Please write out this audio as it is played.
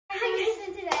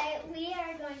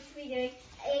to be doing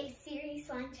a Siri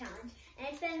slime challenge. And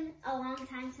it's been a long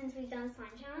time since we've done a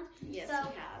slime challenge. Yes, so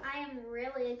we have. I am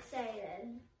really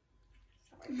excited.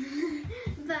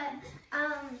 But,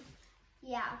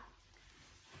 yeah.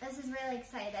 This is really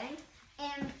exciting.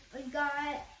 And we've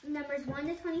got numbers 1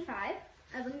 to 25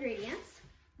 of ingredients.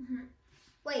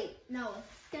 Wait, no.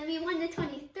 It's going to be 1 to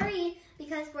 23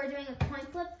 because we're doing a coin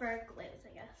flip for glues,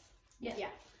 I guess.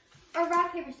 Yeah. Or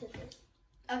rock, paper, scissors.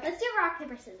 Okay. Let's do rock,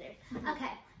 paper, scissors.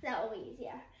 Okay, that will be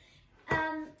easier.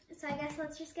 So I guess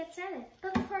let's just get started.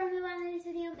 But before we move on to this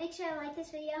video, make sure to like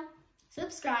this video.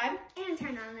 Subscribe. And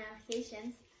turn on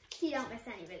notifications so you don't miss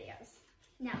any videos.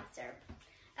 Now let's start.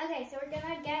 Okay, so we're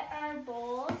gonna get our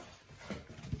bowls.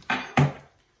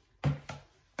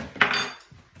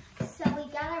 So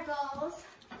we got our bowls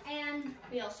and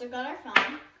We also got our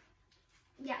phone.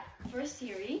 Yeah. For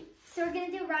Siri. So we're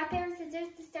gonna do rock, paper, scissors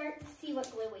to start to see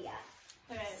what glue we got.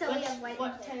 Okay. So we have white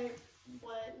and clear.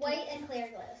 White and clear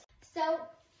glues. So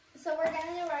we're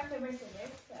gonna do rock, paper,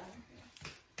 scissors. So.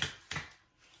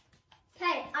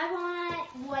 Okay, I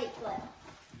want white glue.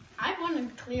 I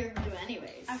wanted clear glue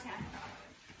anyways. Okay.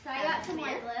 So I got some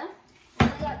white glue. And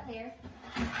I got clear.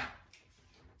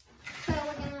 So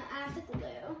we're gonna add the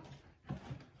glue.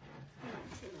 Not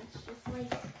too much,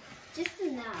 just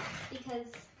enough because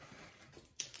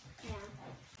yeah.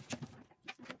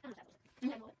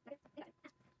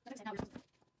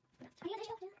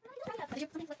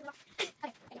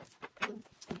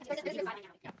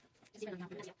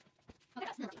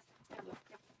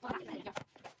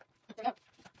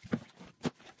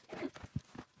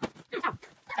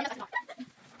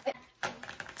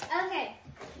 Okay,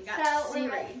 so Siri.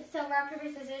 we're ready. So rock, paper,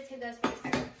 scissors, who goes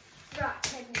first? Rock,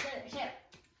 paper, scissors, shoot.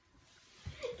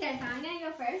 Okay, so I'm gonna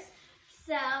go first.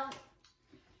 So,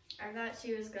 I thought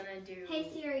she was gonna do...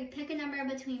 hey Siri, pick a number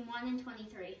between 1 and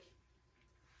 23.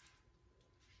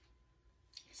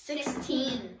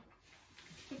 16.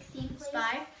 16, please.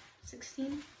 5?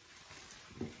 16?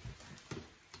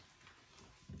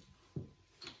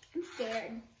 I'm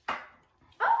scared.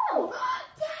 Oh!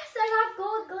 Yes, I got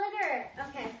gold glitter.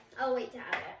 Okay, I'll wait to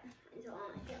add it until all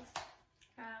my feels.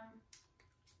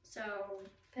 So,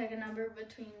 pick a number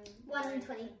between... 1 and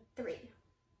 23.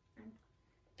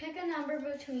 Pick a number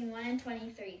between 1 and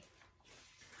 23.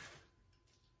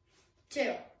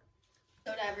 2.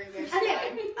 Whatever, you're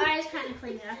Okay, I just kind of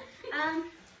cleaned it up.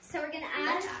 So we're gonna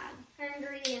add our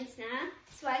ingredients now.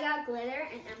 So I got glitter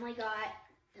and Emily got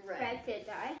red fit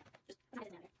dye.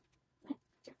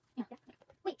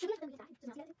 Wait, should we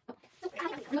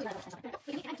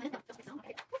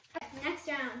next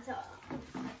round, so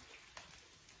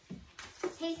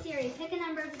hey Siri, pick a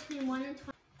number between 1 and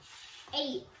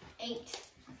 20. 8.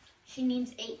 She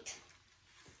needs 8.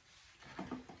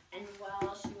 And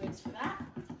while she waits for that,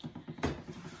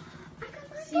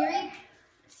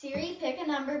 Siri, pick a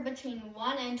number between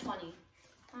 1 and 20.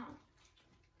 Oh.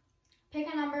 Pick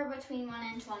a number between 1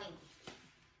 and 20.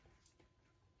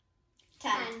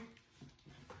 10.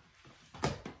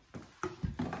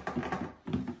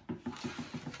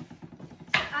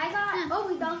 I got, oh,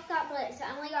 we both got blue. So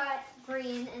Emily got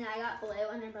green and I got blue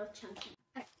and they're both chunky.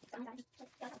 Okay.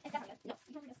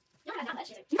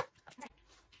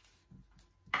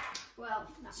 Well,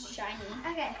 not much. Shiny.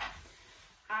 Okay.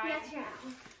 Next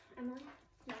round. Emily?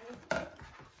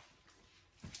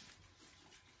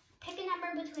 Pick a number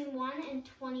between 1 and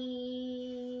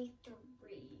 23.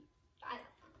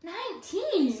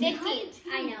 19. 15.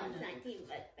 I know it's 19,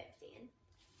 but 15.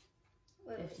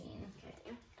 15.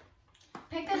 Okay.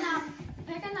 Pick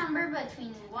a number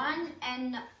between 1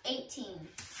 and 18.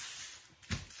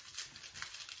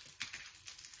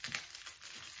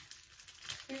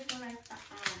 Here's what I thought.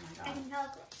 Oh my I god. can tell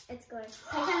it's good.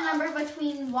 Pick a number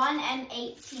between 1 and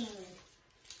 18.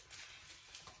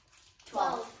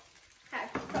 12. Okay,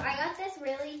 so I got this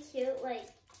really cute, like,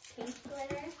 pink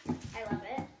glitter. I love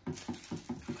it.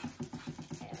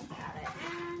 Okay, let's add it.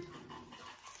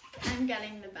 And I'm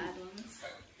getting the bad ones.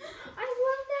 I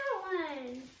love that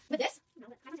one. With this?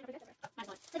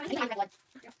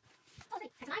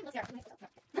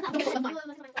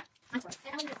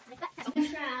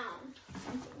 Next round.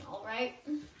 All right.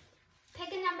 Pick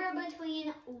a number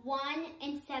between 1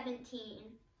 and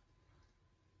 17.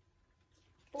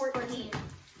 14.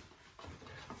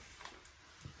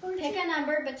 Pick a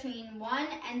number between 1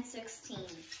 and 16.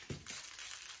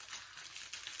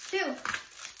 2.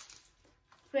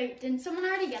 Wait, didn't someone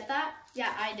already get that?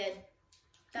 Yeah, I did.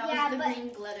 That was the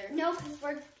green glitter. No, because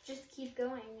we're just keep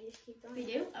going. We just keep going. We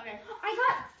do? Okay.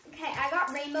 I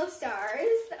got rainbow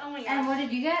stars. Oh my gosh. And what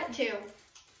did you get? 2.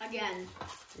 Again.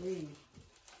 3.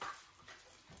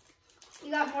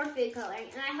 You got more food coloring,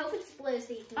 and I hope it's blue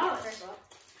so you can Oh, get a circle.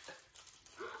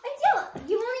 I do.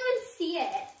 You won't even see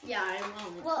it. Yeah, I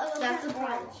won't. Well, it will That's turn the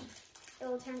problem. orange. It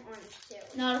will turn orange too.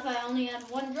 Not if I only had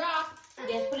one drop.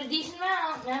 You have to put a decent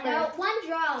amount. Remember. No, one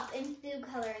drop in food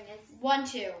coloring is 1,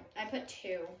 2. I put 2.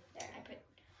 There, I put.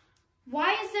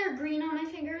 Why is there green on my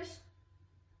fingers?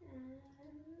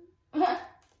 I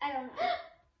don't know.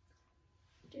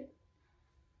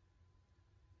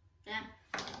 Yeah.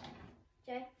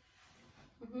 Jay?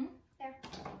 Mm-hmm. There.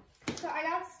 So I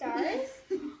got stars.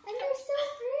 And they're so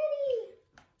pretty.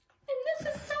 And this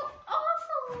is so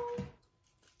awful.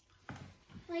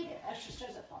 Like, Extra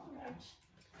stars up on the ground.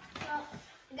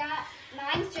 well,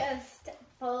 mine's just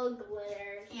full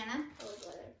glitter. Anna, Full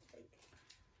glitter.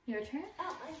 Your turn.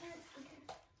 Oh, my turn. Okay.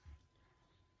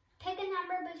 Pick a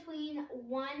number between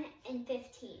 1 and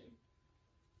 15.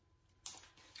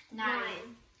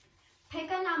 9. Pick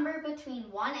a number between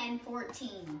 1 and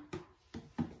 14.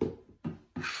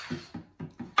 3.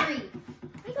 I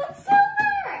got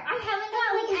silver! I haven't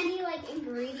got like any like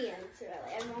ingredients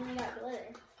really. I've only got glitter.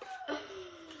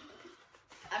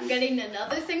 I'm getting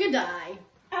another thing of dye.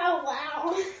 Oh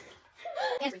wow.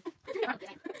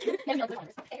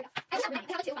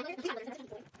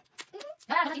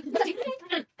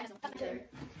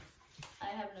 I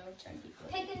have no chunky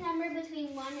glitter. Pick a number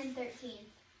between 1 and 13.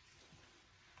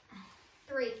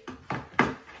 3.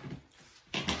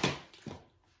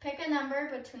 Pick a number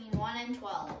between 1 and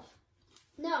 12.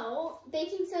 No,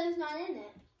 baking soda's not in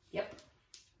it. Yep.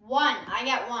 1. I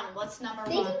get 1. What's number 1?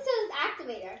 Baking soda's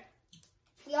activator.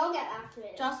 We all get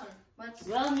activated. Jocelyn, what's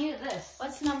Well, mute this.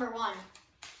 what's number 1?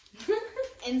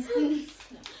 Instant.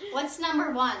 What's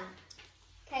number 1?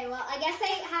 Okay, well, I guess I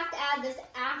have to add this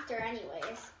after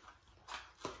anyways.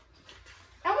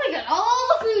 Oh my god, all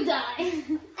the food dye. I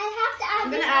have to add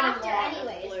I'm this gonna add a after lot of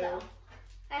anyways, blue. though.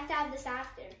 I have to add this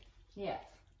after. Yeah.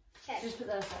 Okay, Just put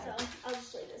that so aside. I'll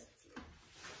just leave this.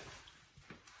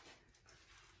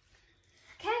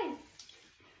 Okay.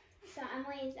 So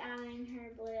Emily's adding her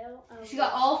blue. Oh, She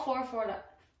got all four food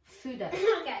dyes.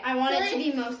 Okay. I want so it to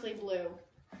then be mostly blue.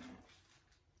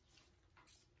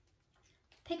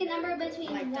 pick a number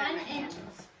between Like 1 that in my and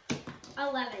hands.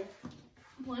 11.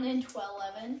 1 and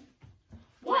 11.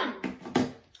 1.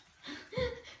 Food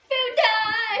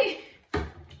dye!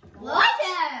 What?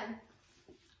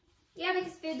 Yeah,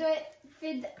 because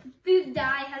food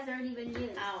dye has already been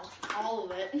used. Ow, all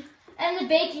of it. And the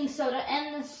baking soda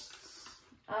and the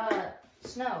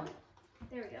snow.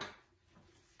 There we go.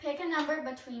 Pick a number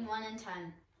between 1 and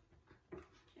 10.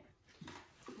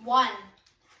 1.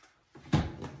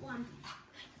 1.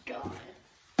 God.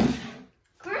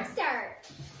 Cornstarch.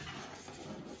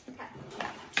 Okay.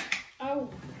 Oh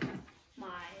my.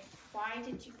 Why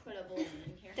did you put a balloon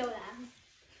in here? Don't ask.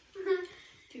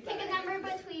 Too Pick bad. a number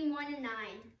between 1 and 9.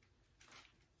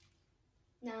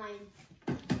 9.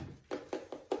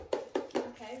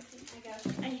 Okay, I go.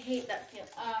 I hate that feel.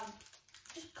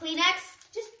 Just Kleenex.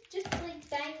 Just like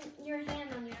bang your hand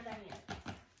on your other hand.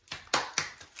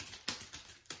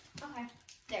 Okay.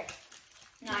 There.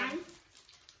 9. 9.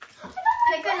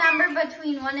 Pick a number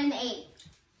between 1 and 8.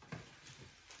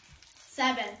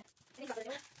 7.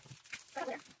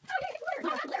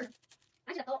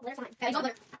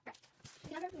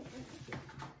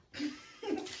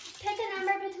 Pick a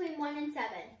number between 1 and 7.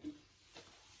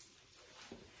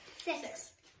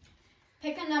 6.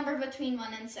 Pick a number between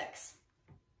 1 and 6.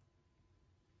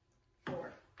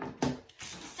 4.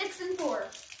 6 and 4.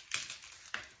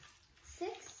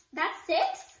 6? That's 6?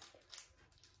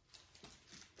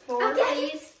 4, Okay.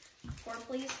 please. 4,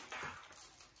 please.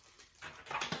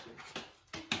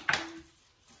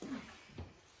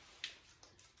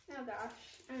 Oh gosh,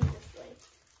 I'm just like.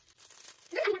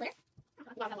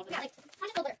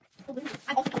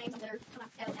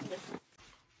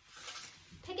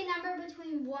 Pick a number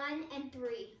between 1 and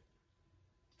 3.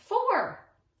 4.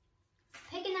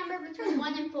 Pick a number between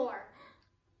 1 and 4.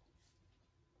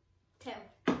 2.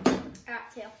 I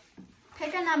got 2.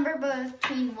 Pick a number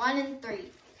between 1 and 3.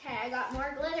 Okay, I got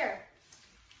more glitter.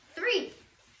 3.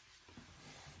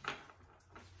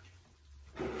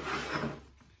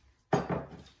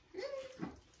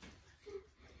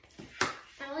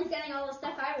 Emily's getting all the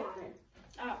stuff I wanted.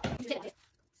 Oh. Is that it?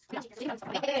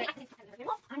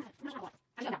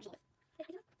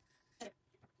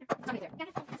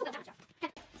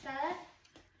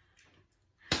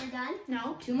 We're done?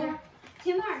 No. 2 more.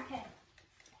 2 more, okay.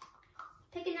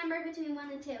 Pick a number between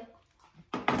 1 and 2.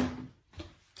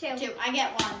 2. 2. I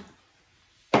get 1.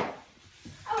 Oh,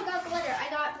 I got glitter. I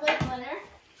got blue glitter.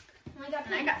 And I got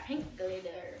And I pink. got pink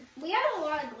glitter. We have a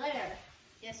lot of glitter.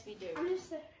 Yes, we do. I'm just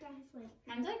surprised.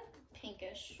 Mine's like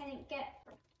pinkish. I didn't get.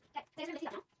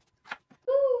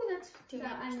 Ooh, that's too So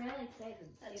much. I'm really excited to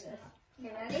That's see this.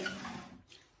 You ready?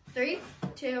 3,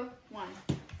 2, 1.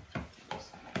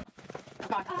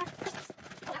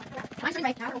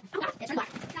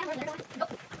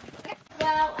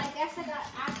 Well, I guess I got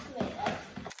activated.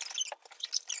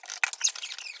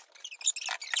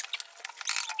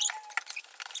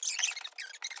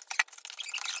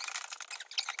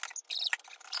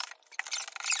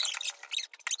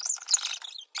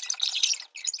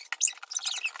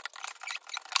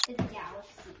 The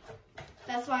galaxy.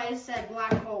 That's why I said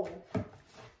black hole.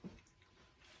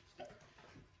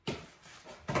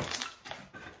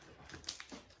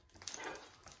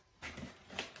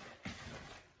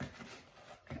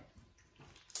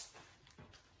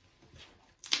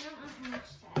 I don't know how much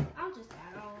to add. I'll just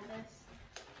add all of this.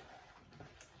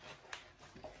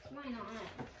 Why not?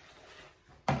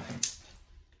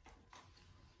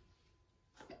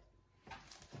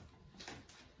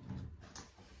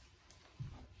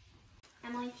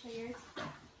 Emily, show yours.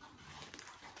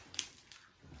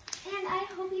 And I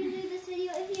hope you enjoyed this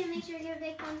video. If you did, make sure to give a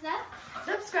big thumbs up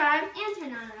Subscribe. and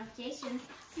turn on notifications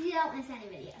so you don't miss any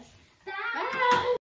videos. Bye! Bye.